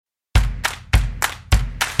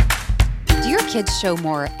kids show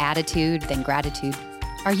more attitude than gratitude.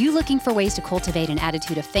 Are you looking for ways to cultivate an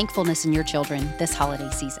attitude of thankfulness in your children this holiday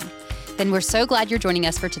season? Then we're so glad you're joining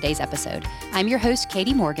us for today's episode. I'm your host,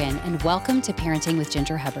 Katie Morgan, and welcome to Parenting with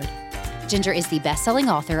Ginger Hubbard. Ginger is the best-selling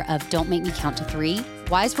author of Don't Make Me Count to 3,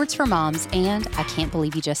 Wise Words for Moms, and I Can't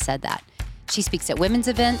Believe You Just Said That. She speaks at women's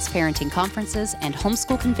events, parenting conferences, and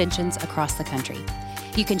homeschool conventions across the country.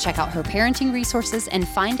 You can check out her parenting resources and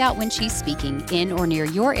find out when she's speaking in or near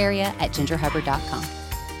your area at gingerhubbard.com.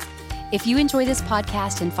 If you enjoy this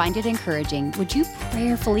podcast and find it encouraging, would you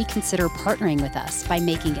prayerfully consider partnering with us by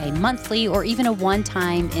making a monthly or even a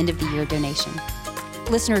one-time end-of-the-year donation?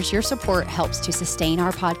 Listeners, your support helps to sustain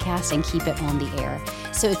our podcast and keep it on the air.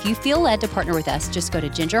 So if you feel led to partner with us, just go to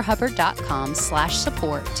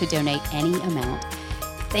gingerhubbard.com/support to donate any amount.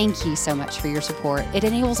 Thank you so much for your support. It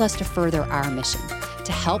enables us to further our mission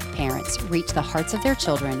to help parents reach the hearts of their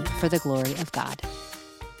children for the glory of God.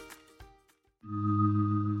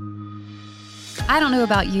 I don't know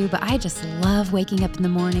about you, but I just love waking up in the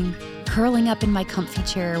morning, curling up in my comfy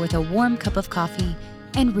chair with a warm cup of coffee,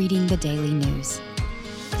 and reading the daily news.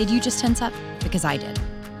 Did you just tense up? Because I did.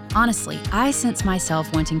 Honestly, I sense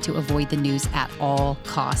myself wanting to avoid the news at all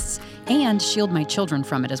costs and shield my children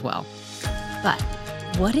from it as well. But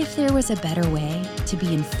what if there was a better way to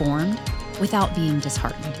be informed without being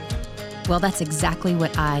disheartened? Well, that's exactly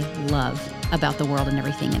what I love about the world and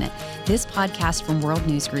everything in it. This podcast from World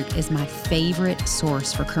News Group is my favorite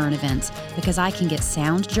source for current events because I can get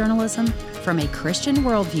sound journalism from a Christian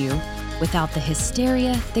worldview without the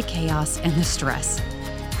hysteria, the chaos, and the stress.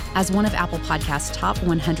 As one of Apple Podcast's top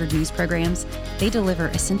 100 news programs, they deliver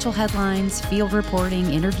essential headlines, field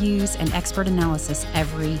reporting, interviews, and expert analysis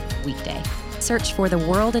every weekday. Search for The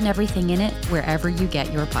World and Everything in It wherever you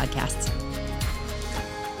get your podcasts.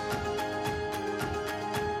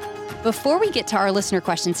 Before we get to our listener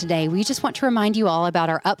questions today, we just want to remind you all about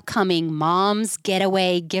our upcoming Mom's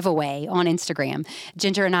Getaway giveaway on Instagram.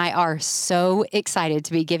 Ginger and I are so excited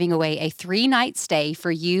to be giving away a 3-night stay for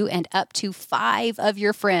you and up to 5 of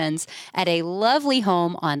your friends at a lovely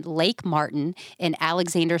home on Lake Martin in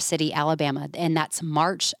Alexander City, Alabama, and that's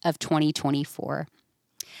March of 2024.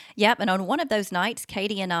 Yep, and on one of those nights,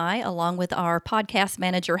 Katie and I, along with our podcast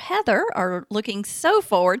manager, Heather, are looking so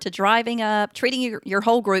forward to driving up, treating your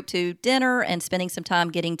whole group to dinner, and spending some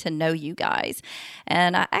time getting to know you guys.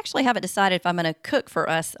 And I actually haven't decided if I'm going to cook for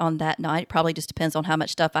us on that night. It probably just depends on how much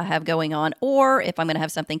stuff I have going on or if I'm going to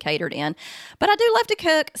have something catered in. But I do love to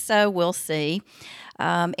cook, so we'll see.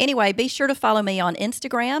 Anyway, be sure to follow me on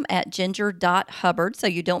Instagram at ginger.hubbard so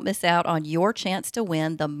you don't miss out on your chance to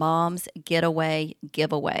win the Mom's Getaway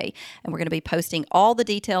giveaway. And we're going to be posting all the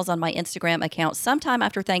details on my Instagram account sometime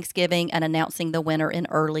after Thanksgiving and announcing the winner in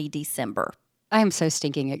early December. I am so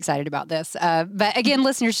stinking excited about this. But again,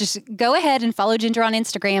 listeners, just go ahead and follow Ginger on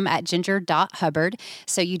Instagram at ginger.hubbard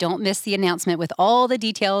so you don't miss the announcement with all the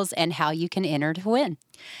details and how you can enter to win.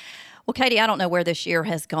 Well, Katie, I don't know where this year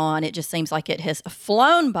has gone. It just seems like it has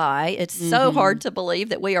flown by. It's so hard to believe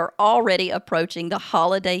that we are already approaching the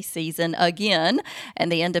holiday season again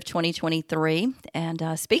and the end of 2023.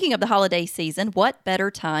 And speaking of the holiday season, what better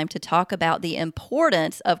time to talk about the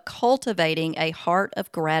importance of cultivating a heart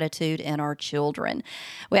of gratitude in our children?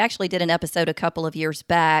 We actually did an episode a couple of years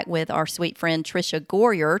back with our sweet friend Tricia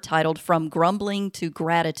Goyer titled From Grumbling to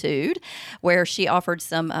Gratitude, where she offered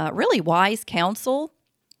some really wise counsel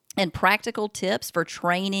and practical tips for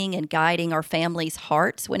training and guiding our families'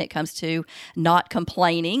 hearts when it comes to not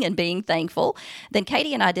complaining and being thankful. Then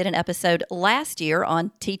Katie and I did an episode last year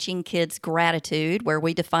on teaching kids gratitude, where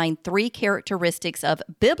we defined 3 characteristics of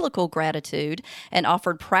biblical gratitude and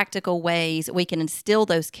offered practical ways we can instill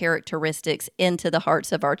those characteristics into the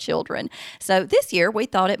hearts of our children. So this year, we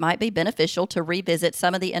thought it might be beneficial to revisit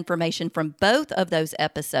some of the information from both of those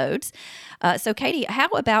episodes. So Katie, how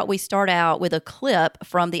about we start out with a clip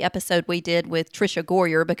from the episode we did with Tricia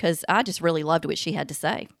Goyer, because I just really loved what she had to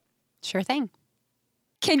say. Sure thing.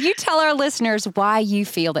 Can you tell our listeners why you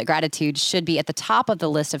feel that gratitude should be at the top of the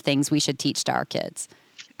list of things we should teach to our kids?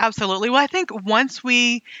 Absolutely. Well, I think once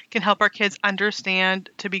we can help our kids understand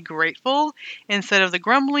to be grateful instead of the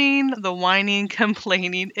grumbling, the whining,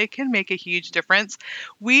 complaining, it can make a huge difference.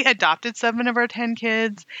 We adopted 7 of our 10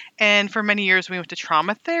 kids, and for many years we went to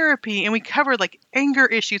trauma therapy, and we covered like anger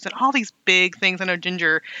issues and all these big things. I know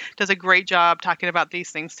Ginger does a great job talking about these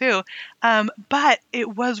things too. But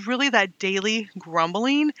it was really that daily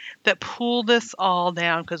grumbling that pulled us all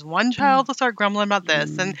down, because one child will start grumbling about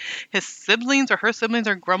this, and his siblings or her siblings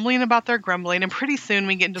are grumbling about their grumbling, and pretty soon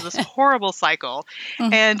we get into this horrible cycle.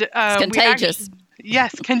 And it's contagious.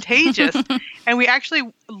 Yes, contagious. And we actually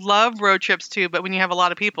love road trips too, but when you have a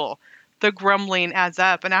lot of people, the grumbling adds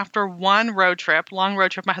up. And after one long road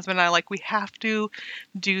trip, my husband and I we have to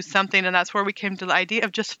do something. And that's where we came to the idea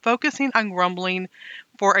of just focusing on grumbling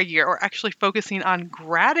for a year, or actually focusing on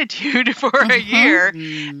gratitude for a year.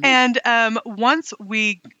 And once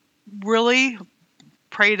we really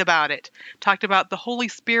prayed about it, talked about the Holy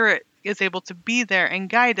Spirit is able to be there and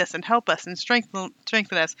guide us and help us and strengthen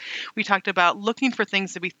us. We talked about looking for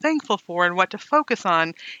things to be thankful for and what to focus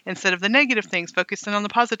on instead of the negative things, focusing on the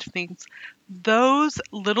positive things. Those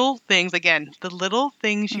little things, again, the little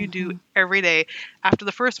things you do every day. After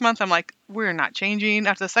the first month, I'm like, we're not changing.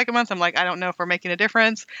 After the second month, I'm like, I don't know if we're making a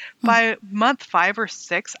difference. By month 5 or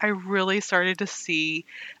 6, I really started to see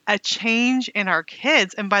a change in our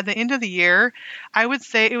kids. And by the end of the year, I would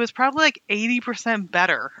say it was probably like 80%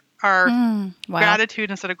 better. Our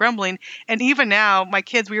gratitude instead of grumbling. And even now, my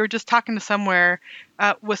kids, we were just talking to somewhere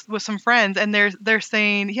with some friends, and they're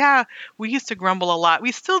saying, yeah, we used to grumble a lot.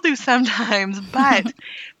 We still do sometimes, but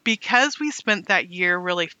because we spent that year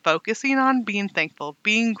really focusing on being thankful,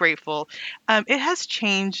 being grateful, it has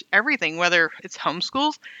changed everything, whether it's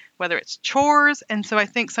homeschools, whether it's chores. And so I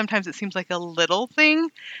think sometimes it seems like a little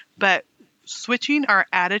thing, but switching our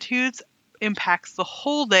attitudes impacts the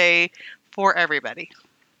whole day for everybody.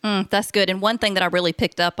 That's good. And one thing that I really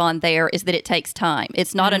picked up on there is that it takes time.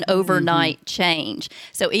 It's not an overnight change.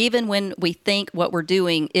 So even when we think what we're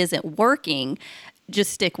doing isn't working,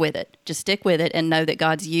 just stick with it. Just stick with it and know that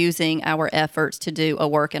God's using our efforts to do a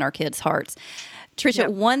work in our kids' hearts. Tricia,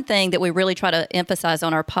 one thing that we really try to emphasize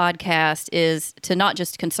on our podcast is to not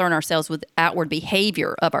just concern ourselves with outward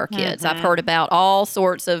behavior of our kids. I've heard about all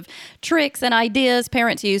sorts of tricks and ideas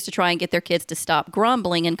parents use to try and get their kids to stop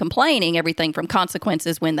grumbling and complaining, everything from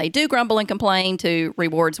consequences when they do grumble and complain to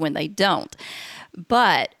rewards when they don't.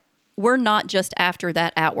 But we're not just after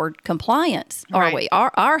that outward compliance, are we?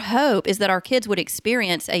 Our hope is that our kids would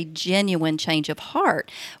experience a genuine change of heart.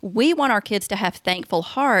 We want our kids to have thankful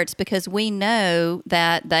hearts because we know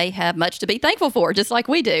that they have much to be thankful for, just like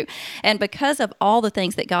we do. And because of all the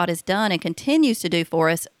things that God has done and continues to do for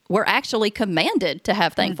us, we're actually commanded to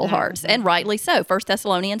have thankful hearts, and rightly so. 1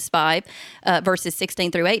 Thessalonians 5, verses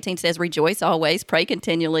 16 through 18 says, "Rejoice always, pray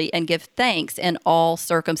continually, and give thanks in all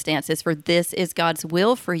circumstances, for this is God's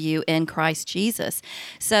will for you in Christ Jesus."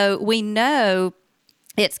 So we know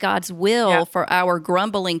it's God's will for our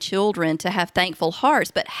grumbling children to have thankful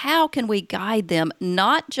hearts, but how can we guide them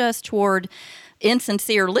not just toward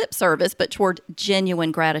insincere lip service, but toward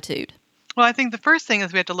genuine gratitude? Well, I think the first thing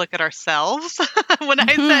is we have to look at ourselves. When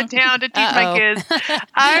I sat down to teach my kids,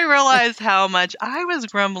 I realized how much I was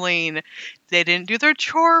grumbling. They didn't do their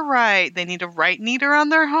chore right. They need to write neater on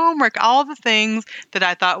their homework. All the things that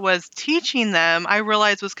I thought was teaching them, I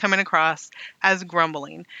realized was coming across as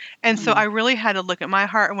grumbling. And so I really had to look at my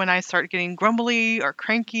heart. When I started getting grumbly or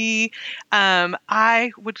cranky,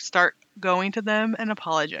 I would start going to them and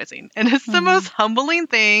apologizing. And it's the most humbling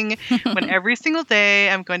thing when every single day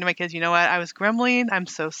I'm going to my kids, you know what, I was grumbling, I'm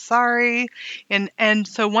so sorry. And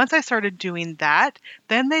so once I started doing that,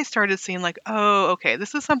 then they started seeing like, oh, okay,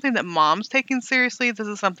 this is something that mom's taking seriously. This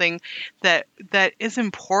is something that is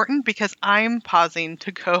important because I'm pausing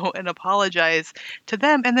to go and apologize to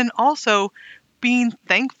them. And then also being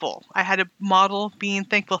thankful. I had to model being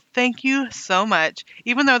thankful. Thank you so much.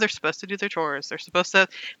 Even though they're supposed to do their chores, they're supposed to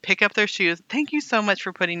pick up their shoes. Thank you so much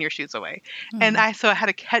for putting your shoes away. And I had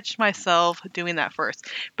to catch myself doing that first.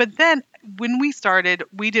 But then when we started,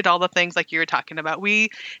 we did all the things like you were talking about. We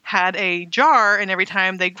had a jar, and every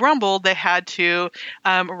time they grumbled, they had to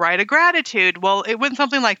write a gratitude. Well, it went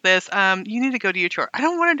something like this. You need to go do your chore. I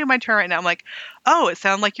don't want to do my chore right now. I'm like, oh, it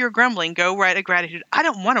sounds like you're grumbling. Go write a gratitude. I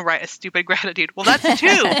don't want to write a stupid gratitude. Well, that's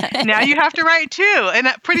 2. Now you have to write 2. And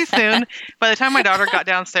pretty soon, by the time my daughter got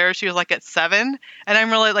downstairs, she was like at 7. And I'm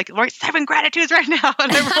really like, write 7 gratitudes right now.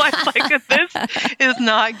 And I realized like this is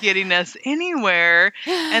not getting us anywhere.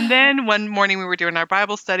 And then one morning we were doing our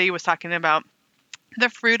Bible study, was talking about the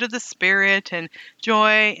fruit of the Spirit and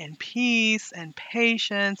joy and peace and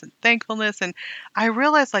patience and thankfulness. And I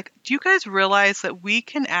realized, like, do you guys realize that we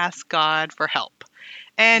can ask God for help?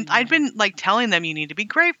 And I'd been like telling them, you need to be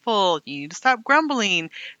grateful, you need to stop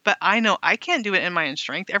grumbling. But I know I can't do it in my own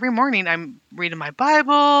strength. Every morning I'm reading my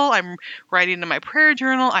Bible, I'm writing in my prayer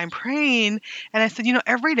journal, I'm praying. And I said,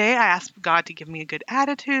 every day I ask God to give me a good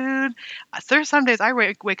attitude. There's some days I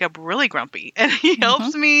wake up really grumpy and he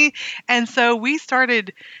helps me. And so we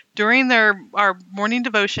started during our morning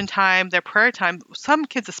devotion time, their prayer time, some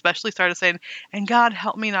kids especially started saying, and God,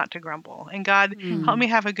 help me not to grumble. And God, help me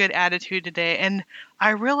have a good attitude today. And I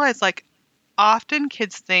realized, like, often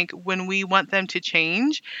kids think when we want them to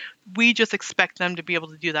change, we just expect them to be able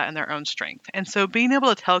to do that in their own strength. And so being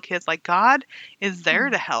able to tell kids like God is there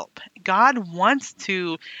to help. God wants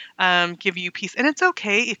to give you peace. And it's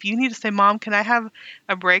okay if you need to say, Mom, can I have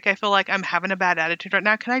a break? I feel like I'm having a bad attitude right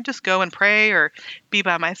now. Can I just go and pray or be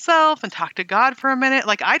by myself and talk to God for a minute?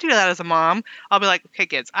 Like I do that as a mom. I'll be like, okay,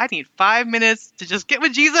 kids, I need 5 minutes to just get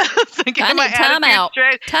with Jesus and get my attitude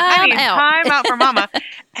straight. I need time out for mama.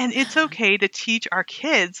 And it's okay to teach our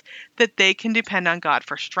kids that they can depend on God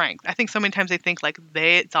for strength. I think so many times they think like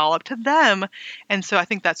it's all up to them. And so I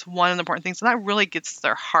think that's one of the important things. And that really gets to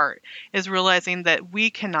their heart, is realizing that we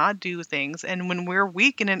cannot do things. And when we're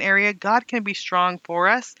weak in an area, God can be strong for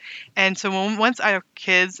us. And so once our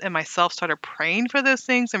kids and myself started praying for those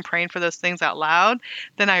things and praying for those things out loud,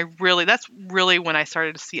 then that's really when I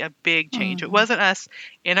started to see a big change. It wasn't us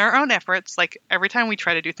in our own efforts. Like every time we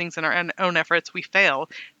try to do things in our own efforts, we fail.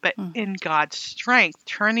 But in God's strength,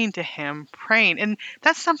 turning to Him, praying. And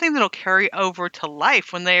that's something that'll carry over to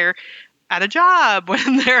life when they're at a job,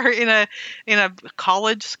 when they're in a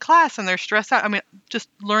college class and they're stressed out. I mean, just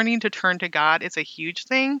learning to turn to God is a huge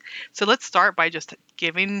thing. So let's start by just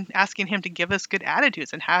asking Him to give us good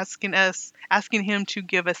attitudes and asking Him to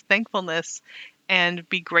give us thankfulness and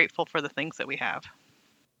be grateful for the things that we have.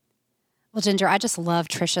 Well, Ginger, I just love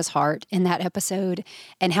Trisha's heart in that episode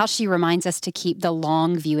and how she reminds us to keep the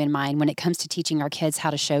long view in mind when it comes to teaching our kids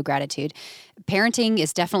how to show gratitude. Parenting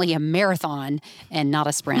is definitely a marathon and not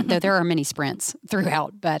a sprint, though there are many sprints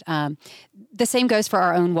throughout. But the same goes for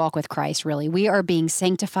our own walk with Christ, really. We are being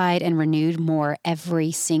sanctified and renewed more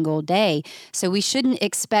every single day. So we shouldn't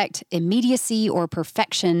expect immediacy or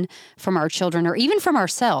perfection from our children or even from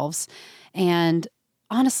ourselves. And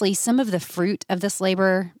honestly, some of the fruit of this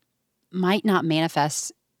labor might not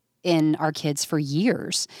manifest in our kids for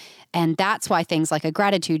years. And that's why things like a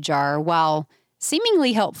gratitude jar, while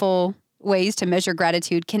seemingly helpful ways to measure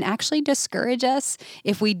gratitude, can actually discourage us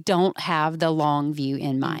if we don't have the long view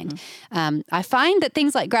in mind. I find that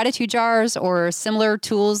things like gratitude jars or similar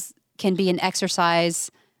tools can be an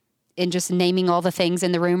exercise in just naming all the things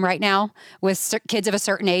in the room right now. With kids of a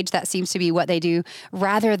certain age, that seems to be what they do,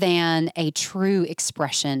 rather than a true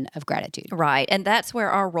expression of gratitude. Right. And that's where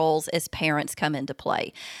our roles as parents come into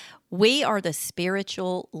play. We are the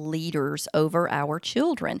spiritual leaders over our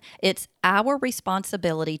children. It's our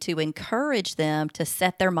responsibility to encourage them to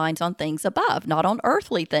set their minds on things above, not on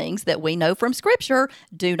earthly things that we know from Scripture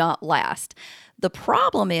do not last. The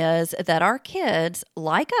problem is that our kids,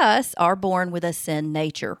 like us, are born with a sin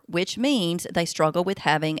nature, which means they struggle with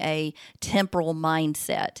having a temporal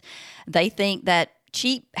mindset. They think that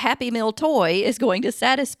cheap Happy Meal toy is going to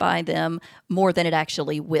satisfy them more than it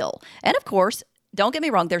actually will. And of course, don't get me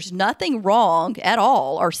wrong, there's nothing wrong at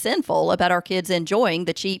all or sinful about our kids enjoying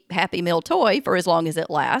the cheap Happy Meal toy for as long as it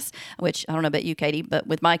lasts, which I don't know about you, Katie, but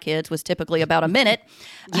with my kids was typically about a minute.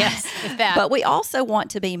 Yes, if that. But we also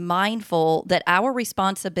want to be mindful that our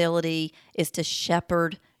responsibility is to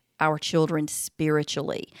shepherd our children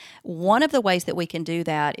spiritually. One of the ways that we can do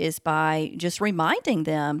that is by just reminding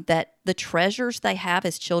them that the treasures they have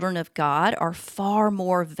as children of God are far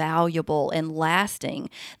more valuable and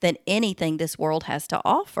lasting than anything this world has to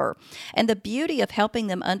offer. And the beauty of helping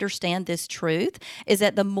them understand this truth is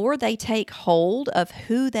that the more they take hold of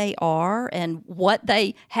who they are and what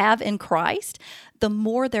they have in Christ, the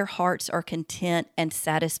more their hearts are content and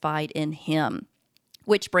satisfied in Him,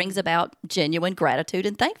 which brings about genuine gratitude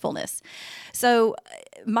and thankfulness. So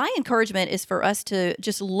my encouragement is for us to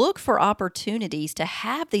just look for opportunities to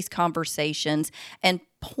have these conversations and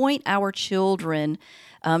point our children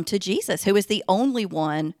to Jesus, who is the only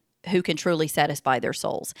one who can truly satisfy their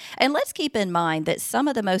souls. And let's keep in mind that some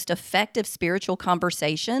of the most effective spiritual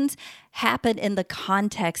conversations happen in the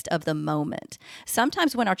context of the moment.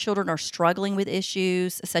 Sometimes when our children are struggling with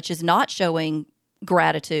issues, such as not showing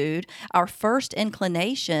gratitude, our first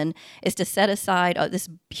inclination is to set aside this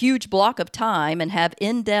huge block of time and have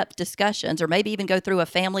in-depth discussions, or maybe even go through a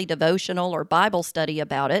family devotional or Bible study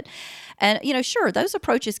about it. And, sure, those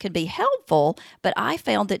approaches can be helpful, but I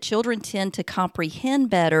found that children tend to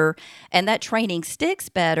comprehend better, and that training sticks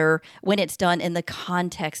better when it's done in the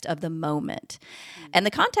context of the moment. And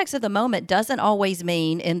the context of the moment doesn't always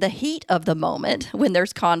mean in the heat of the moment when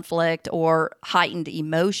there's conflict or heightened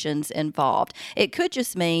emotions involved. It could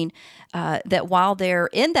just mean that while they're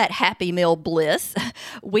in that Happy Meal bliss,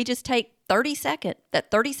 we just take that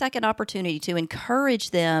 30-second opportunity to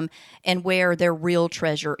encourage them and where their real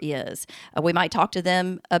treasure is. We might talk to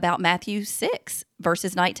them about Matthew 6,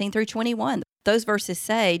 verses 19 through 21. Those verses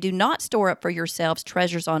say, do not store up for yourselves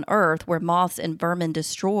treasures on earth where moths and vermin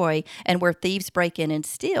destroy and where thieves break in and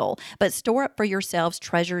steal, but store up for yourselves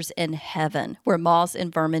treasures in heaven where moths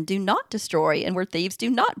and vermin do not destroy and where thieves do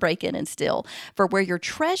not break in and steal. For where your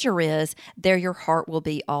treasure is, there your heart will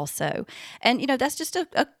be also. And, that's just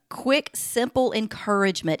a quick, simple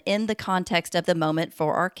encouragement in the context of the moment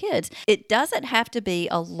for our kids. It doesn't have to be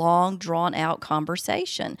a long, drawn-out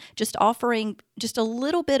conversation. Just offering just a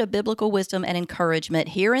little bit of biblical wisdom and encouragement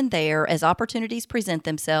here and there as opportunities present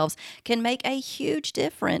themselves can make a huge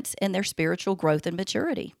difference in their spiritual growth and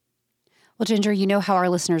maturity. Well, Ginger, you know how our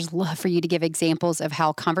listeners love for you to give examples of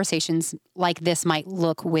how conversations like this might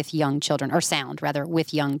look with young children, or sound, rather,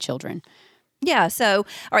 with young children. Yeah. So, all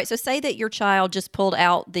right. So say that your child just pulled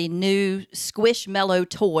out the new Squishmallow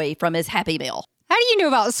toy from his Happy Meal. How do you know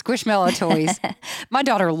about Squishmallow toys? My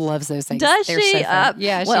daughter loves those things. Does They're she? So fun.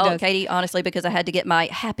 Yeah, well, she does. Katie, honestly, because I had to get my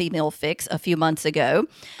Happy Meal fix a few months ago.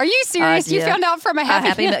 Are you serious? You found out from a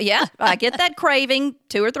Happy Meal? Yeah. I get that craving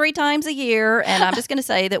 2 or 3 times a year. And I'm just going to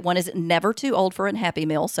say that one is never too old for a Happy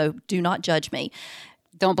Meal. So do not judge me.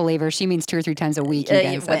 Don't believe her. She means 2 or 3 times a week.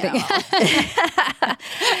 You guys,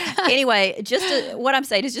 Anyway, what I'm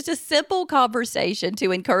saying is just a simple conversation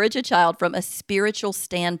to encourage a child from a spiritual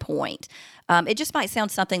standpoint. It just might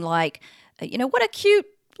sound something like, what a cute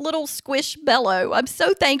little Squishmallow. I'm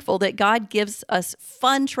so thankful that God gives us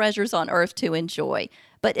fun treasures on earth to enjoy.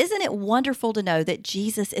 But isn't it wonderful to know that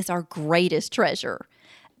Jesus is our greatest treasure?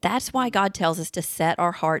 That's why God tells us to set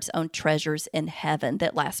our hearts on treasures in heaven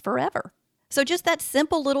that last forever. So just that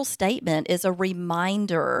simple little statement is a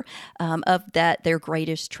reminder of that their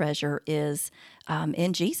greatest treasure is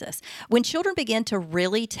in Jesus. When children begin to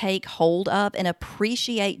really take hold of and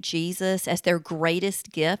appreciate Jesus as their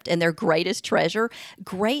greatest gift and their greatest treasure,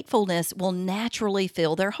 gratefulness will naturally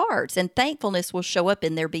fill their hearts and thankfulness will show up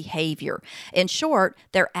in their behavior. In short,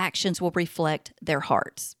 their actions will reflect their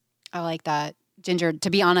hearts. I like that. Ginger, to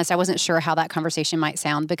be honest, I wasn't sure how that conversation might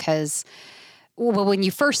sound because, when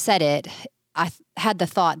you first said it, I had the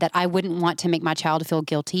thought that I wouldn't want to make my child feel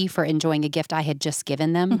guilty for enjoying a gift I had just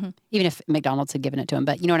given them, even if McDonald's had given it to them.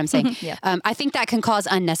 But you know what I'm saying? Yeah. I think that can cause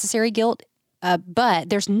unnecessary guilt, but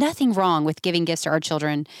there's nothing wrong with giving gifts to our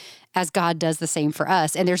children as God does the same for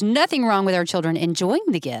us. And there's nothing wrong with our children enjoying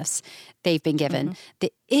the gifts they've been given.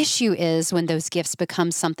 The issue is when those gifts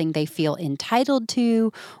become something they feel entitled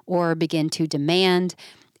to or begin to demand.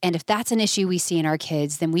 And if that's an issue we see in our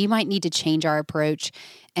kids, then we might need to change our approach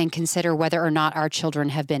and consider whether or not our children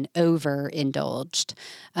have been overindulged.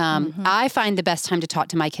 I find the best time to talk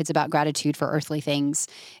to my kids about gratitude for earthly things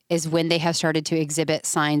is when they have started to exhibit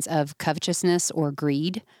signs of covetousness or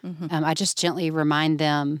greed. I just gently remind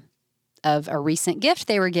them of a recent gift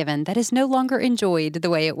they were given that is no longer enjoyed the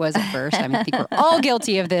way it was at first. I think we're all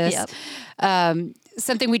guilty of this.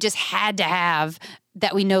 Something we just had to have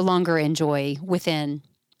that we no longer enjoy within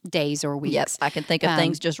days or weeks. Yep, I can think of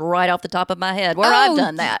things just right off the top of my head where I've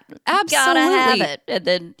done that. Absolutely. Gotta have it. And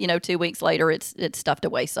then, 2 weeks later, it's stuffed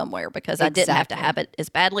away somewhere because I didn't have to have it as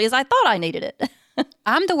badly as I thought I needed it.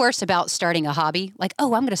 I'm the worst about starting a hobby. Like, I'm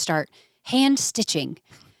going to start hand stitching.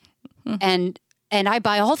 And I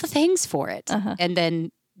buy all the things for it and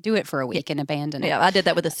then do it for a week and abandon it. Yeah, I did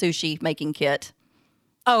that with a sushi making kit.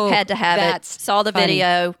 Oh, had to have it. Saw the funny.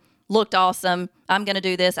 video. Looked awesome. I'm going to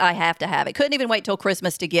do this. I have to have it. Couldn't even wait till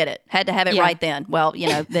Christmas to get it. Had to have it right then. Well,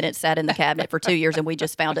 then it sat in the cabinet for 2 years and we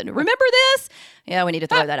just found it. Remember this? Yeah, we need to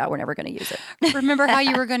throw that out. We're never going to use it. Remember how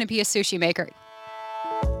you were going to be a sushi maker.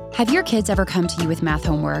 Have your kids ever come to you with math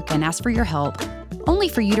homework and asked for your help, only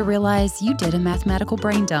for you to realize you did a mathematical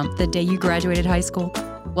brain dump the day you graduated high school?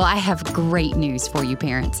 Well, I have great news for you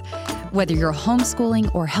parents. Whether you're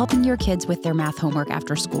homeschooling or helping your kids with their math homework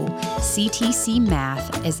after school, CTC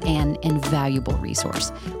Math is an invaluable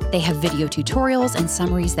resource. They have video tutorials and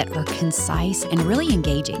summaries that are concise and really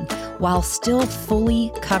engaging while still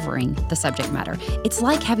fully covering the subject matter. It's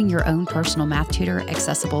like having your own personal math tutor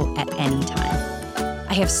accessible at any time.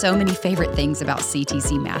 I have so many favorite things about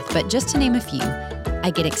CTC Math, but just to name a few,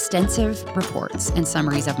 I get extensive reports and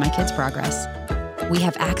summaries of my kids' progress. We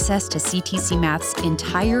have access to CTC Math's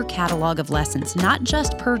entire catalog of lessons, not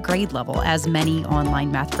just per grade level, as many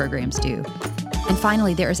online math programs do. And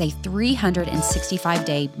finally, there is a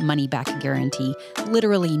 365-day money-back guarantee,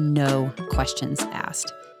 literally no questions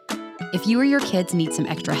asked. If you or your kids need some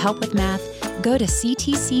extra help with math, go to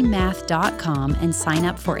ctcmath.com and sign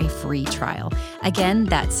up for a free trial. Again,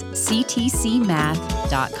 that's ctcmath.com.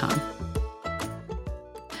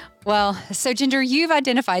 Well, so Ginger, you've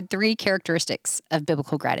identified 3 characteristics of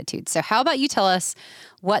biblical gratitude. So how about you tell us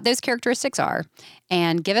what those characteristics are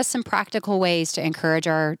and give us some practical ways to encourage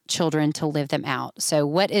our children to live them out. So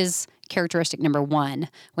what is characteristic number 1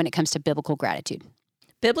 when it comes to biblical gratitude?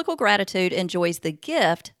 Biblical gratitude enjoys the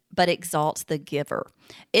gift, but exalts the giver.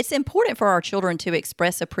 It's important for our children to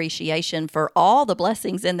express appreciation for all the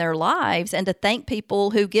blessings in their lives and to thank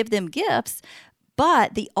people who give them gifts.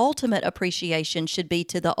 But the ultimate appreciation should be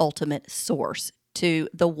to the ultimate source, to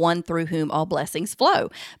the one through whom all blessings flow.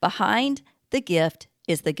 Behind the gift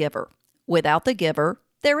is the giver. Without the giver,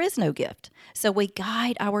 there is no gift. So we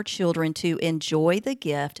guide our children to enjoy the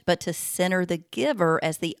gift, but to center the giver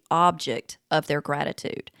as the object of their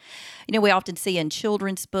gratitude. You know, we often see in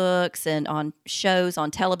children's books and on shows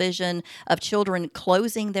on television of children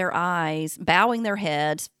closing their eyes, bowing their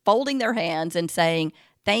heads, folding their hands, and saying,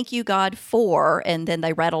 "Thank you, God, for," and then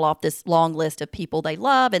they rattle off this long list of people they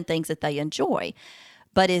love and things that they enjoy.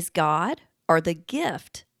 But is God or the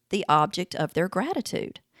gift the object of their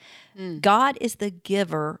gratitude? God is the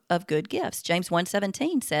giver of good gifts. James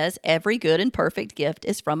 1:17 says, "Every good and perfect gift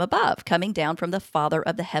is from above, coming down from the Father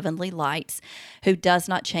of the heavenly lights, who does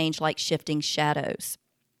not change like shifting shadows."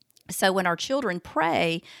 So when our children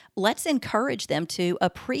pray, let's encourage them to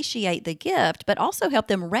appreciate the gift, but also help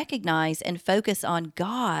them recognize and focus on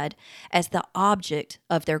God as the object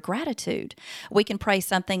of their gratitude. We can pray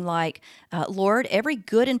something like, "Lord, every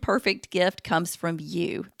good and perfect gift comes from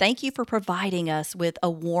you. Thank you for providing us with a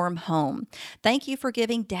warm home. Thank you for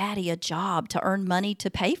giving Daddy a job to earn money to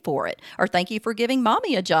pay for it. Or thank you for giving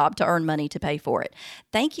Mommy a job to earn money to pay for it.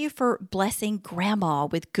 Thank you for blessing Grandma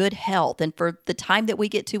with good health and for the time that we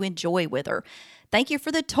get to enjoy with her. Thank you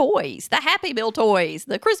for the toys, the Happy Meal toys,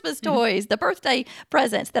 the Christmas toys, the birthday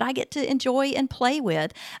presents that I get to enjoy and play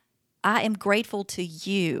with. I am grateful to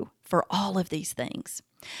you for all of these things."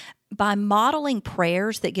 By modeling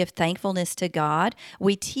prayers that give thankfulness to God,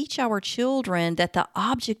 we teach our children that the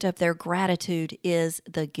object of their gratitude is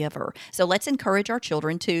the giver. So let's encourage our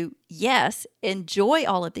children to, yes, enjoy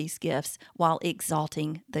all of these gifts while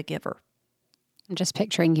exalting the giver. I'm just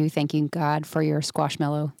picturing you thanking God for your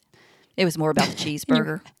squashmallow. It was more about the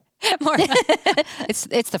cheeseburger.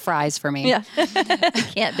 It's the fries for me. Yeah. You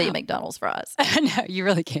can't beat McDonald's fries. No, you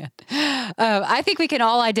really can't. I think we can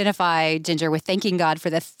all identify, Ginger, with thanking God for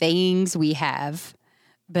the things we have,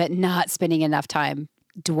 but not spending enough time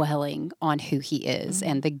dwelling on who he is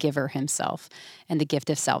and the giver himself and the gift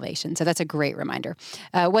of salvation. So that's a great reminder.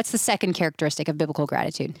 What's the second characteristic of biblical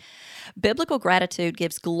gratitude? Biblical gratitude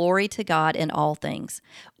gives glory to God in all things.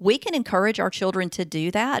 We can encourage our children to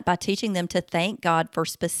do that by teaching them to thank God for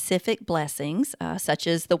specific blessings, such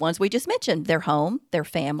as the ones we just mentioned, their home, their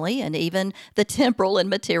family, and even the temporal and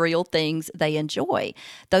material things they enjoy.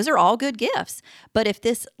 Those are all good gifts. But if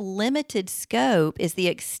this limited scope is the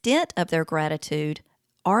extent of their gratitude,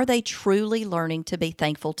 are they truly learning to be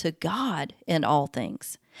thankful to God in all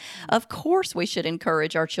things? Of course, we should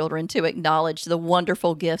encourage our children to acknowledge the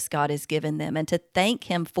wonderful gifts God has given them and to thank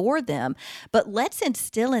Him for them. But let's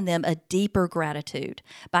instill in them a deeper gratitude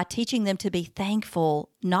by teaching them to be thankful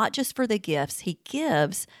not just for the gifts He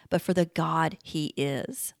gives, but for the God He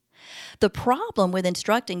is. The problem with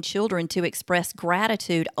instructing children to express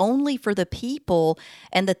gratitude only for the people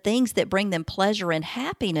and the things that bring them pleasure and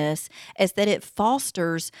happiness is that it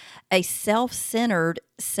fosters a self-centered,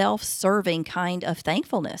 self-serving kind of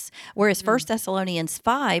thankfulness. Whereas 1 Thessalonians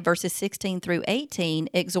 5, verses 16 through 18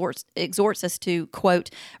 exhorts us to,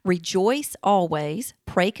 quote, "Rejoice always,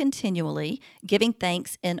 pray continually, giving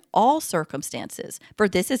thanks in all circumstances, for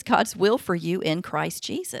this is God's will for you in Christ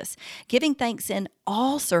Jesus." Giving thanks in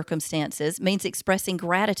all circumstances means expressing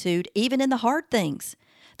gratitude even in the hard things.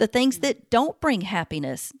 The things that don't bring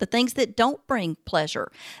happiness, the things that don't bring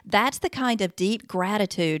pleasure. That's the kind of deep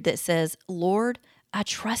gratitude that says, "Lord, I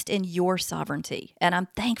trust in your sovereignty, and I'm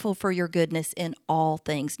thankful for your goodness in all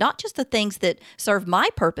things, not just the things that serve my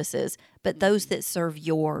purposes, but those that serve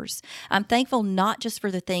yours. I'm thankful not just for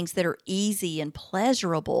the things that are easy and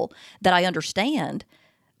pleasurable that I understand,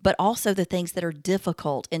 but also the things that are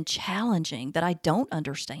difficult and challenging that I don't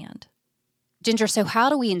understand." Ginger, so how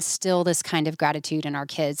do we instill this kind of gratitude in our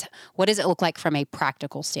kids? What does it look like from a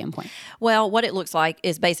practical standpoint? Well, what it looks like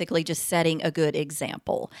is basically just setting a good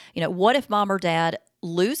example. You know, what if mom or dad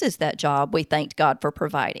loses that job we thanked God for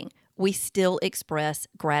providing? We still express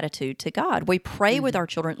gratitude to God. We pray with our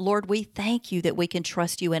children, "Lord, we thank you that we can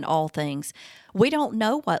trust you in all things. We don't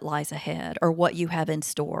know what lies ahead or what you have in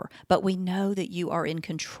store, but we know that you are in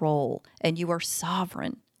control and you are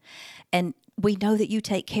sovereign." And We know that you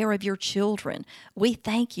take care of your children. We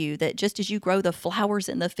thank you that just as you grow the flowers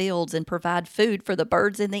in the fields and provide food for the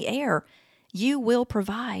birds in the air, you will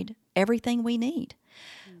provide everything we need.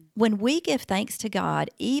 When we give thanks to God,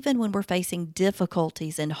 even when we're facing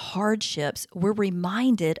difficulties and hardships, we're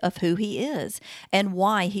reminded of who He is and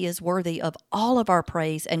why He is worthy of all of our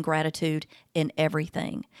praise and gratitude in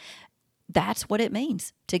everything. That's what it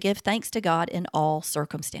means to give thanks to God in all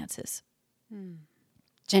circumstances.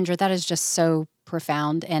 Ginger, that is just so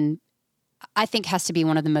profound, and I think has to be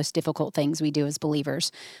one of the most difficult things we do as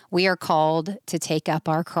believers. We are called to take up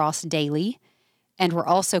our cross daily, and we're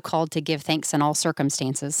also called to give thanks in all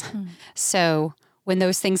circumstances. So when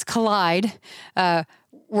those things collide,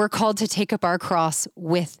 we're called to take up our cross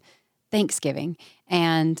with thanksgiving.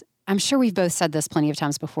 And I'm sure we've both said this plenty of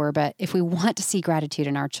times before, but if we want to see gratitude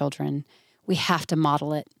in our children, we have to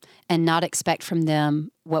model it and not expect from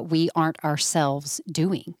them what we aren't ourselves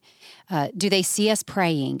doing. Do they see us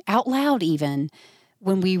praying out loud even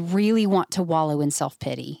when we really want to wallow in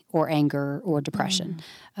self-pity or anger or depression?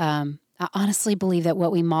 I honestly believe that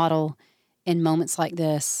what we model in moments like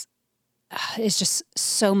this is just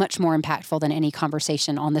so much more impactful than any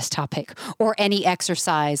conversation on this topic or any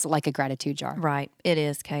exercise like a gratitude jar. Right. It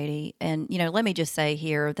is, Katie. And, let me just say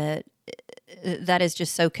here that that is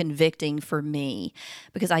just so convicting for me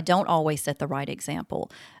because I don't always set the right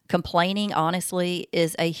example. Complaining, honestly,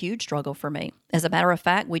 is a huge struggle for me. As a matter of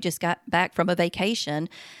fact, we just got back from a vacation,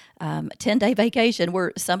 10-day vacation,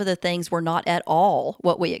 where some of the things were not at all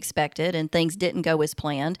what we expected and things didn't go as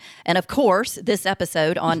planned. And of course, this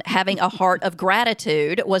episode on having a heart of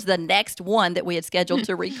gratitude was the next one that we had scheduled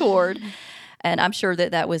to record. And I'm sure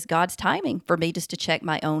that that was God's timing for me just to check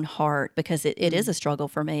my own heart because it is a struggle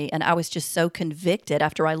for me. And I was just so convicted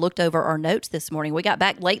after I looked over our notes this morning. We got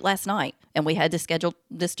back late last night and we had to schedule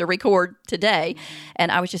this to record today.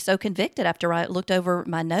 And I was just so convicted after I looked over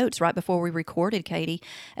my notes right before we recorded, Katie.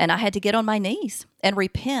 And I had to get on my knees and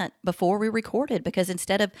repent before we recorded because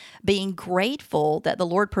instead of being grateful that the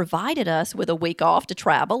Lord provided us with a week off to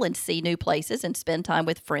travel and see new places and spend time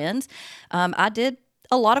with friends, I did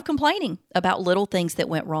a lot of complaining about little things that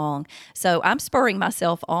went wrong. So I'm spurring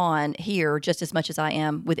myself on here just as much as I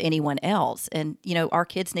am with anyone else. And, our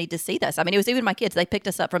kids need to see this. I mean, it was even my kids. They picked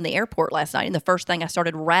us up from the airport last night, and the first thing I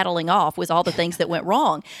started rattling off was all the things that went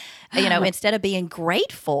wrong, instead of being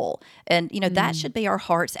grateful. And, that should be our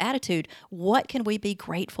heart's attitude. What can we be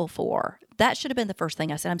grateful for? That should have been the first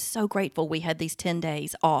thing I said. I'm so grateful we had these 10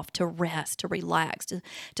 days off to rest, to relax,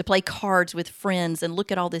 to play cards with friends and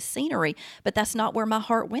look at all this scenery. But that's not where my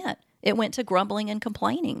heart went. It went to grumbling and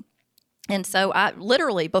complaining. And so I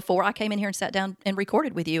literally, before I came in here and sat down and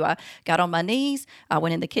recorded with you, I got on my knees. I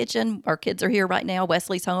went in the kitchen. Our kids are here right now.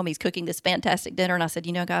 Wesley's home. He's cooking this fantastic dinner. And I said,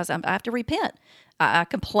 guys, I have to repent. I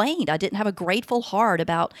complained. I didn't have a grateful heart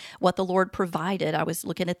about what the Lord provided. I was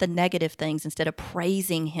looking at the negative things instead of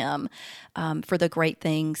praising Him for the great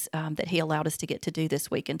things that He allowed us to get to do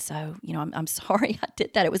this week. And so, I'm sorry I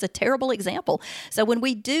did that. It was a terrible example. So when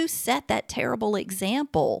we do set that terrible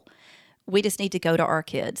example, we just need to go to our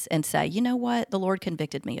kids and say, you know what? The Lord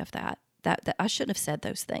convicted me of that. That I shouldn't have said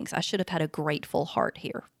those things. I should have had a grateful heart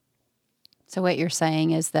here. So what you're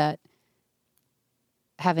saying is that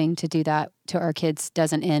having to do that to our kids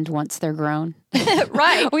doesn't end once they're grown.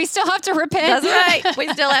 Right. We still have to repent. That's right. We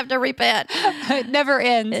still have to repent. It never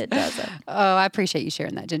ends. It doesn't. Oh, I appreciate you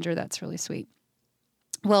sharing that, Ginger. That's really sweet.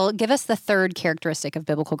 Well, give us the third characteristic of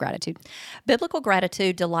biblical gratitude. Biblical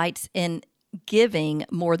gratitude delights in giving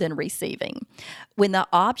more than receiving. When the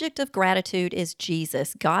object of gratitude is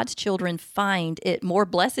Jesus, God's children find it more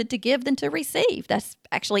blessed to give than to receive. That's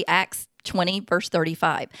actually Acts 20, verse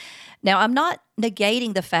 35. Now, I'm not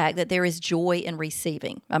negating the fact that there is joy in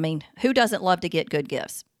receiving. I mean, who doesn't love to get good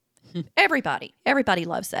gifts? Everybody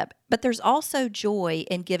loves that. But there's also joy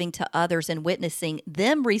in giving to others and witnessing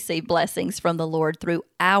them receive blessings from the Lord through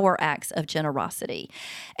our acts of generosity.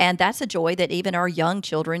 And that's a joy that even our young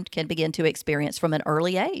children can begin to experience from an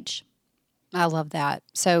early age. I love that.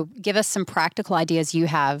 So give us some practical ideas you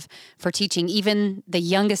have for teaching even the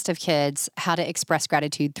youngest of kids how to express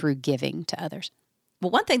gratitude through giving to others. Well,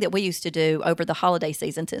 one thing that we used to do over the holiday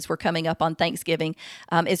season, since we're coming up on Thanksgiving,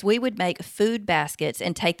 is we would make food baskets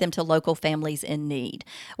and take them to local families in need.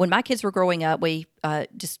 When my kids were growing up, we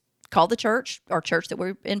just called the church, our church that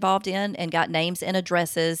we're involved in, and got names and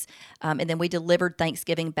addresses, and then we delivered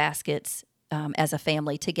Thanksgiving baskets as a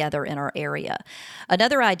family together in our area.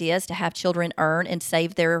 Another idea is to have children earn and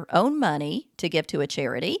save their own money to give to a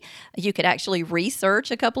charity. You could actually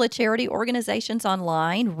research a couple of charity organizations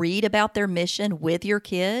online, read about their mission with your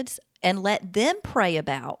kids, and let them pray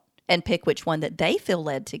about and pick which one that they feel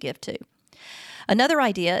led to give to. Another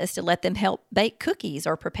idea is to let them help bake cookies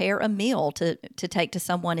or prepare a meal to take to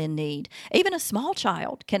someone in need. Even a small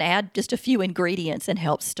child can add just a few ingredients and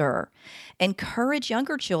help stir. Encourage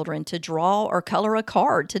younger children to draw or color a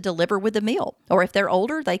card to deliver with the meal. Or if they're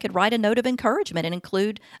older, they could write a note of encouragement and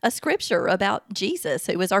include a scripture about Jesus,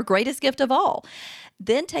 who is our greatest gift of all.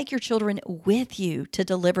 Then take your children with you to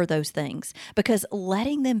deliver those things, because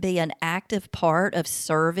letting them be an active part of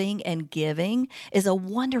serving and giving is a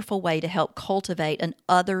wonderful way to help cultivate an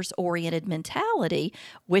others-oriented mentality,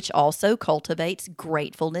 which also cultivates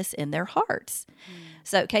gratefulness in their hearts.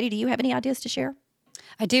 So, Katie, do you have any ideas to share?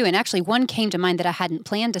 I do. And actually, one came to mind that I hadn't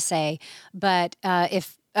planned to say, but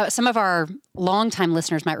if some of our longtime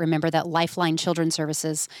listeners might remember that Lifeline Children's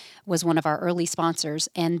Services was one of our early sponsors,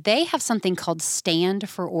 and they have something called Stand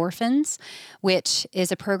for Orphans, which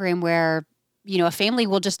is a program where, a family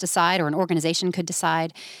will just decide, or an organization could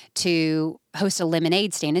decide, to host a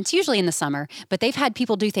lemonade stand. It's usually in the summer, but they've had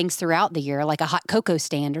people do things throughout the year, like a hot cocoa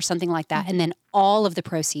stand or something like that. And then all of the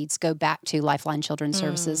proceeds go back to Lifeline Children's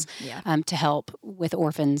Services to help with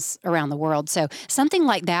orphans around the world. So something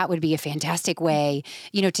like that would be a fantastic way,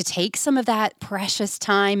 to take some of that precious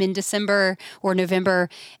time in December or November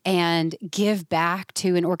and give back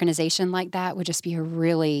to an organization like that would just be a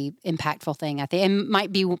really impactful thing, I think. It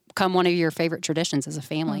might become one of your favorite traditions as a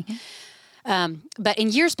family. But in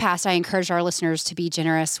years past, I encouraged our listeners to be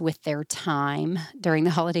generous with their time during the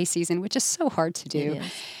holiday season, which is so hard to do.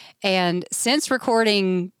 And since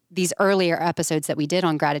recording these earlier episodes that we did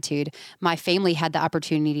on gratitude, my family had the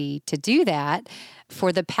opportunity to do that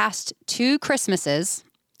for the past 2 Christmases,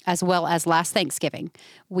 as well as last Thanksgiving.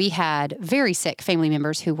 We had very sick family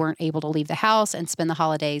members who weren't able to leave the house and spend the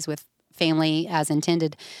holidays with family as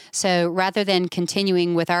intended. So rather than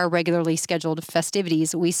continuing with our regularly scheduled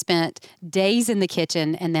festivities, we spent days in the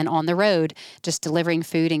kitchen and then on the road just delivering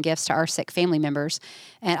food and gifts to our sick family members.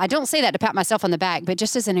 And I don't say that to pat myself on the back, but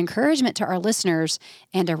just as an encouragement to our listeners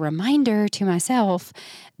and a reminder to myself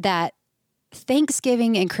that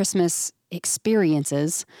Thanksgiving and Christmas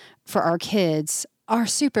experiences for our kids are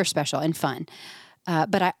super special and fun.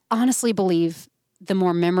 But I honestly believe the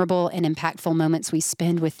more memorable and impactful moments we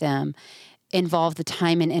spend with them involve the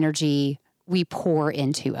time and energy we pour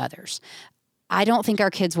into others. I don't think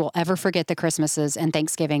our kids will ever forget the Christmases and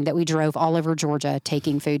Thanksgiving that we drove all over Georgia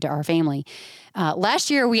taking food to our family.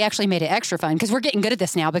 Last year, we actually made it extra fun because we're getting good at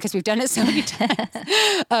this now because we've done it so many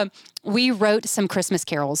times. We wrote some Christmas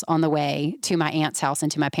carols on the way to my aunt's house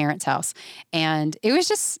and to my parents' house. And it was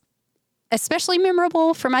just especially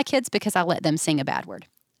memorable for my kids because I let them sing a bad word.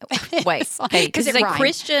 Wait, okay, because it's a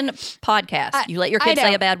Christian podcast. You let your kids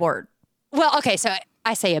say a bad word. Well, okay, so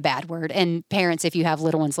I say a bad word. And parents, if you have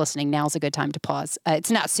little ones listening, now's a good time to pause. It's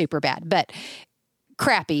not super bad, but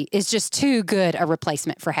crappy is just too good a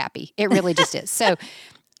replacement for happy. It really just is. So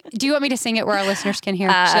do you want me to sing it where our listeners can hear?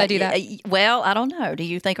 Should I do that? Well, I don't know. Do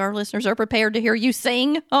you think our listeners are prepared to hear you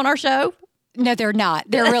sing on our show? No, they're not.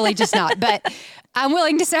 They're really just not. But I'm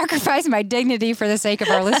willing to sacrifice my dignity for the sake of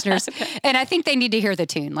our listeners. Okay. And I think they need to hear the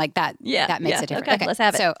tune like that. Yeah, that makes it different. Okay, let's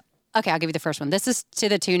have it. So, I'll give you the first one. This is to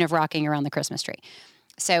the tune of Rocking Around the Christmas Tree.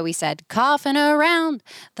 So we said, coughing around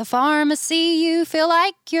the pharmacy, you feel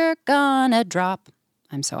like you're gonna drop.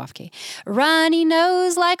 I'm so off key. Runny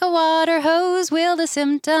nose like a water hose, will the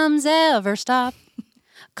symptoms ever stop?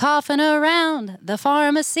 Coughing around the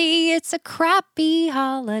pharmacy, it's a crappy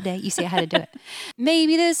holiday. You see, I had to do it.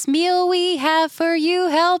 Maybe this meal we have for you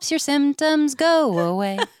helps your symptoms go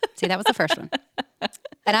away. See, that was the first one.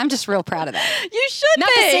 And I'm just real proud of that. You should Not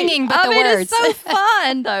be. the singing, but the words. It's so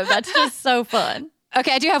fun, though. That's just so fun.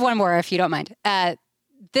 Okay, I do have one more, if you don't mind.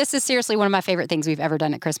 This is seriously one of my favorite things we've ever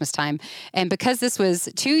done at Christmas time. And because this was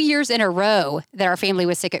 2 years in a row that our family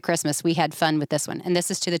was sick at Christmas, we had fun with this one. And this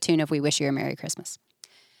is to the tune of We Wish You a Merry Christmas.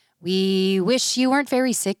 We wish you weren't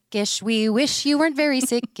very sickish. We wish you weren't very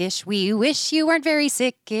sickish. We wish you weren't very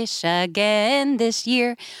sickish again this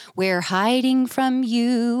year. We're hiding from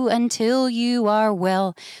you until you are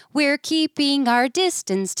well. We're keeping our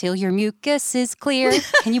distance till your mucus is clear.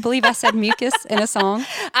 Can you believe I said mucus in a song?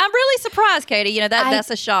 I'm really surprised, Katie.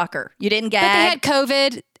 That's a shocker. You didn't gag. But they had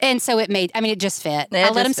COVID. And so it just fit. I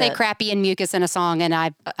let them say crappy and mucus in a song, and I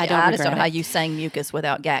don't regret it. I just don't know how you sang mucus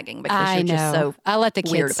without gagging because you're just so I let the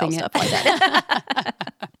kids weird sing about stuff like that.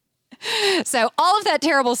 So all of that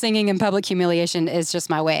terrible singing and public humiliation is just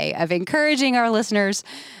my way of encouraging our listeners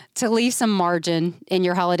to leave some margin in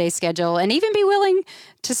your holiday schedule and even be willing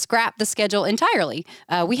to scrap the schedule entirely.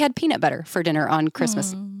 We had peanut butter for dinner on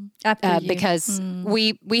Christmas. because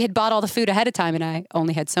we had bought all the food ahead of time and I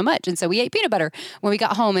only had so much. And so we ate peanut butter when we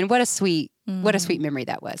got home. And what a sweet memory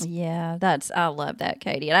that was. Yeah, I love that,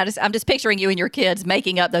 Katie. And I'm just picturing you and your kids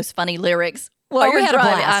making up those funny lyrics. Well, we had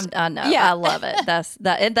driving. a blast. I know. Yeah. I love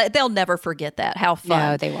it. They'll never forget that. How fun.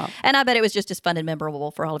 No, they won't. And I bet it was just as fun and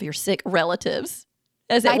memorable for all of your sick relatives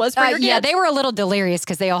as it was for your kids. Yeah, they were a little delirious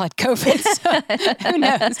because they all had COVID. So who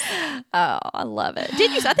knows? Oh, I love it.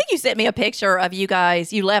 I think you sent me a picture of you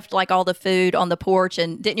guys. You left like all the food on the porch,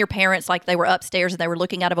 and didn't your parents they were upstairs and they were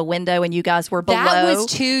looking out of a window and you guys were below? That was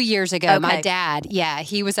 2 years ago. Okay. My dad,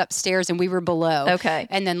 he was upstairs and we were below. Okay.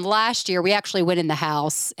 And then last year we actually went in the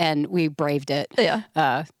house and we braved it. Yeah.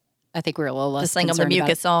 I think we were a little less Just sing them the concerned about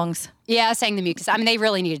mucus it. songs. Yeah, I sang the mucus. I mean, they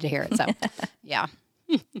really needed to hear it. So, yeah.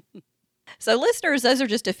 So listeners, those are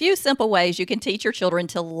just a few simple ways you can teach your children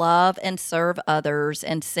to love and serve others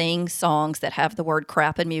and sing songs that have the word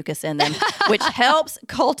crap and mucus in them, which helps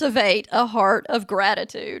cultivate a heart of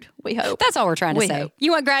gratitude, we hope. That's all we're trying to say. hope.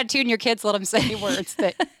 You want gratitude in your kids, let them say words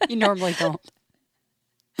that you normally don't.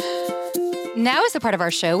 Now is the part of our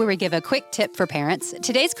show where we give a quick tip for parents.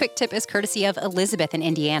 Today's quick tip is courtesy of Elizabeth in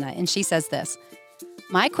Indiana, and she says this.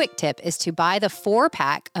 My quick tip is to buy the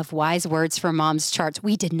 4-pack of Wise Words for Moms charts.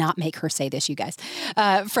 We did not make her say this, you guys,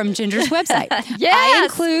 from Ginger's website.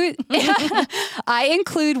 Yes! I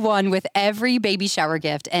include one with every baby shower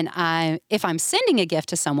gift. And if I'm sending a gift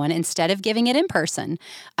to someone, instead of giving it in person,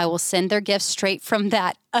 I will send their gift straight from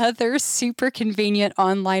that other super convenient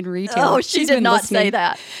online retailer. Oh, she did not say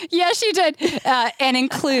that. Yeah, she did. And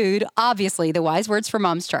include, obviously, the Wise Words for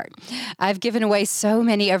Moms chart. I've given away so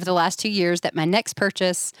many over the last 2 years that my next purchase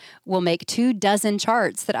will make 24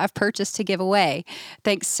 charts that I've purchased to give away.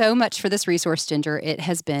 Thanks so much for this resource, Ginger. It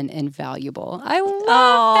has been invaluable. I love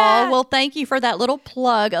that. Well, thank you for that little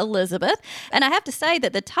plug, Elizabeth. And I have to say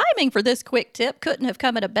that the timing for this quick tip couldn't have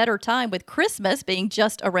come at a better time with Christmas being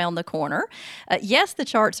just around the corner. Yes, the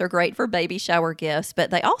charts are great for baby shower gifts, but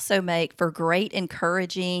they also make for great,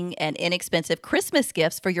 encouraging, and inexpensive Christmas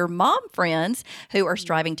gifts for your mom friends who are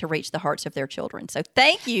striving to reach the hearts of their children. So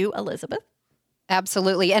thank you, Elizabeth.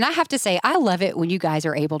 Absolutely. And I have to say, I love it when you guys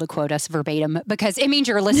are able to quote us verbatim because it means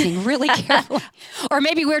you're listening really carefully. Or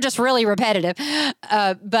maybe we're just really repetitive.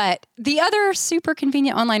 But the other super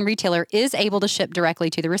convenient online retailer is able to ship directly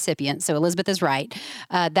to the recipient. So Elizabeth is right.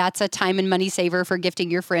 That's a time and money saver for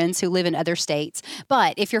gifting your friends who live in other states.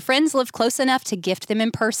 But if your friends live close enough to gift them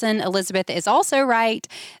in person, Elizabeth is also right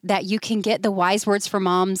that you can get the Wise Words for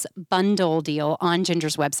Moms bundle deal on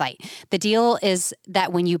Ginger's website. The deal is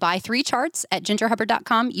that when you buy 3 charts at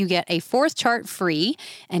gingerhubbard.com, you get a 4th chart free.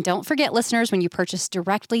 And don't forget, listeners, when you purchase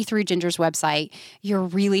directly through Ginger's website, you're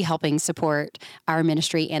really helping support our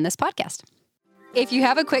ministry and this podcast. If you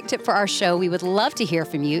have a quick tip for our show, we would love to hear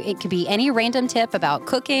from you. It could be any random tip about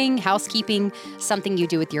cooking, housekeeping, something you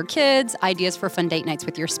do with your kids, ideas for fun date nights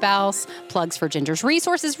with your spouse, plugs for Ginger's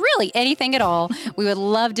resources, really anything at all. We would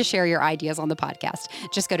love to share your ideas on the podcast.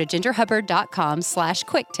 Just go to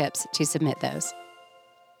gingerhubbard.com/quick tips to submit those.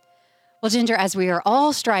 Well, Ginger, as we are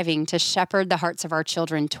all striving to shepherd the hearts of our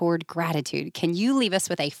children toward gratitude, can you leave us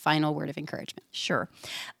with a final word of encouragement? Sure.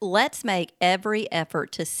 Let's make every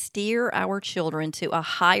effort to steer our children to a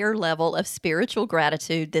higher level of spiritual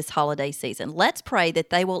gratitude this holiday season. Let's pray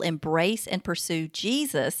that they will embrace and pursue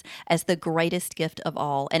Jesus as the greatest gift of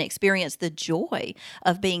all and experience the joy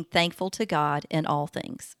of being thankful to God in all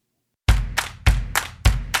things.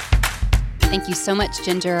 Thank you so much,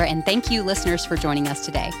 Ginger, and thank you, listeners, for joining us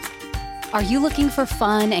today. Are you looking for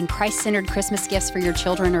fun and Christ-centered Christmas gifts for your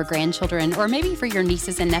children or grandchildren, or maybe for your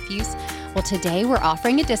nieces and nephews? Well, today we're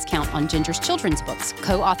offering a discount on Ginger's children's books,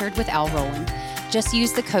 co-authored with Al Rowland. Just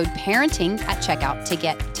use the code PARENTING at checkout to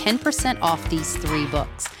get 10% off these 3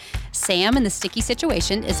 books. Sam and the Sticky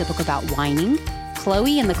Situation is a book about whining.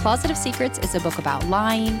 Chloe and the Closet of Secrets is a book about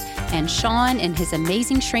lying, and Sean and his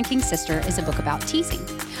amazing shrinking sister is a book about teasing.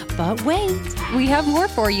 But wait, we have more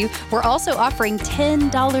for you. We're also offering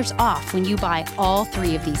 $10 off when you buy all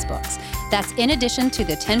 3 of these books. That's in addition to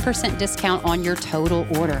the 10% discount on your total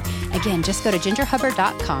order. Again, just go to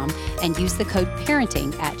gingerhubbard.com and use the code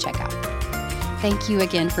PARENTING at checkout. Thank you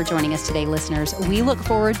again for joining us today, listeners. We look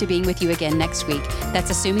forward to being with you again next week. That's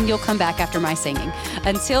assuming you'll come back after my singing.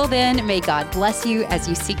 Until then, may God bless you as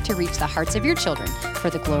you seek to reach the hearts of your children for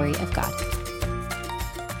the glory of God.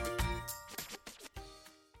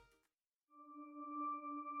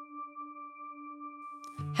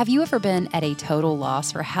 Have you ever been at a total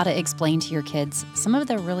loss for how to explain to your kids some of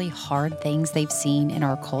the really hard things they've seen in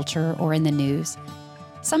our culture or in the news?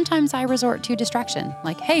 Sometimes I resort to distraction,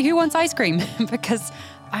 like, hey, who wants ice cream? Because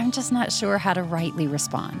I'm just not sure how to rightly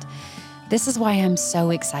respond. This is why I'm so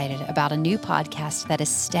excited about a new podcast that is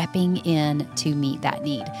stepping in to meet that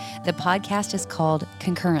need. The podcast is called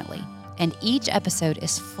Concurrently, and each episode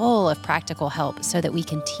is full of practical help so that we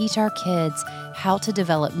can teach our kids how to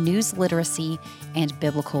develop news literacy and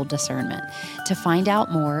biblical discernment. To find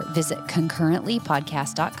out more, visit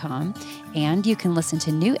concurrentlypodcast.com, and you can listen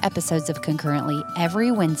to new episodes of Concurrently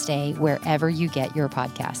every Wednesday wherever you get your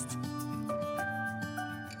podcasts.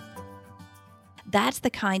 That's the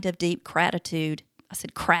kind of deep gratitude. I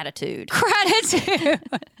said gratitude. Gratitude.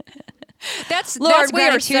 That's Lord, that's we are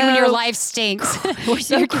gratitude when your so- life stinks. We're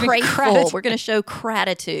so You're giving grateful. gratitude. We're going to show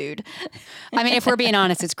gratitude. I mean, if we're being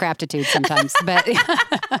honest, it's craptitude sometimes, but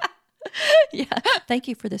Yeah. Thank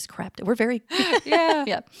you for this crap. We're very, yeah,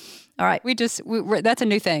 yeah. All right. we're, that's a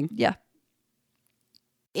new thing. Yeah.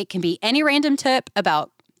 It can be any random tip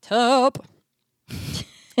about tip.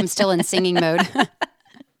 I'm still in singing mode.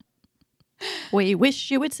 We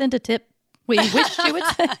wish you would send a tip. We wish you would.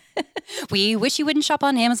 We wish you wouldn't shop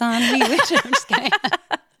on Amazon. We wish. I'm just kidding.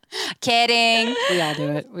 Kidding.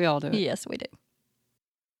 We all do it. Yes, we do.